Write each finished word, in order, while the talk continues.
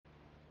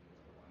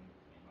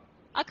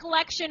A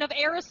collection of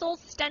aerosol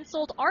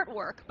stenciled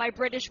artwork by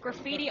British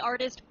graffiti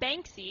artist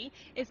Banksy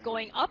is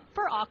going up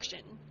for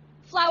auction.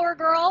 Flower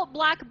Girl,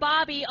 Black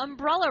Bobby,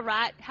 Umbrella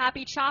Rat,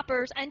 Happy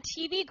Choppers, and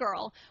TV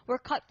Girl were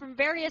cut from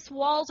various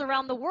walls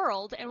around the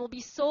world and will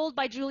be sold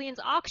by Julien's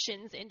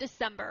auctions in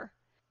December.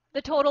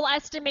 The total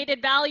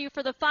estimated value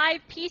for the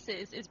 5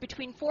 pieces is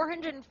between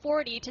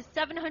 $440,000 to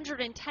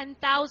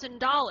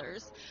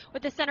 $710,000,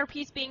 with the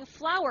centerpiece being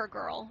Flower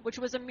Girl, which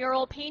was a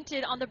mural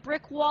painted on the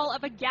brick wall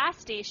of a gas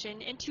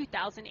station in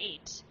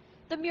 2008.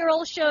 The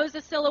mural shows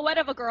the silhouette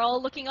of a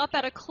girl looking up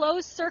at a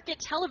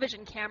closed-circuit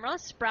television camera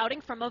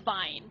sprouting from a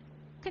vine.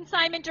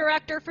 Consignment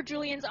director for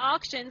Julien's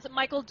auctions,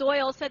 Michael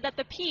Doyle, said that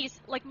the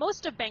piece, like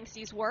most of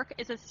Banksy's work,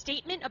 is a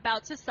statement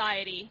about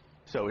society.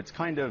 So it's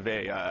kind of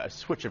a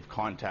switch of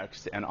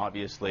context, and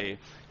obviously,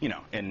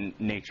 in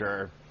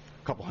nature,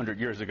 a couple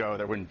hundred years ago,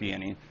 there wouldn't be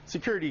any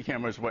security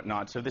cameras,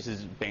 whatnot. So this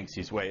is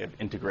Banksy's way of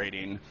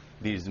integrating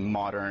these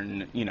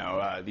modern,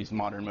 these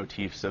modern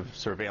motifs of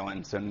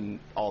surveillance and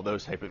all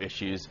those type of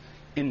issues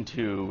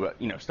into,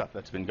 stuff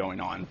that's been going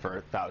on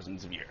for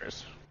thousands of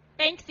years.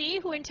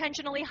 Banksy, who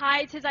intentionally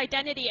hides his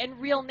identity and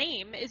real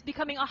name, is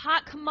becoming a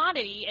hot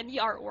commodity in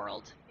the art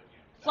world.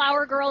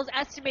 Flower Girl is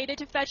estimated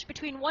to fetch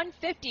between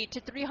 $150,000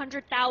 to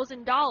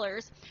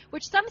 $300,000,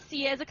 which some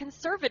see as a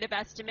conservative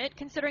estimate,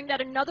 considering that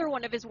another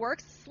one of his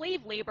works,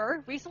 Slave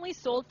Labor, recently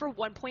sold for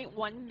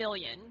 $1.1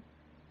 million.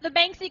 The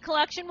Banksy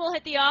collection will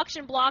hit the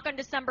auction block on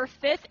December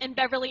 5th in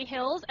Beverly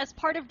Hills as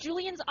part of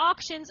Julien's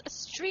Auctions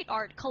Street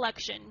Art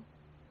collection.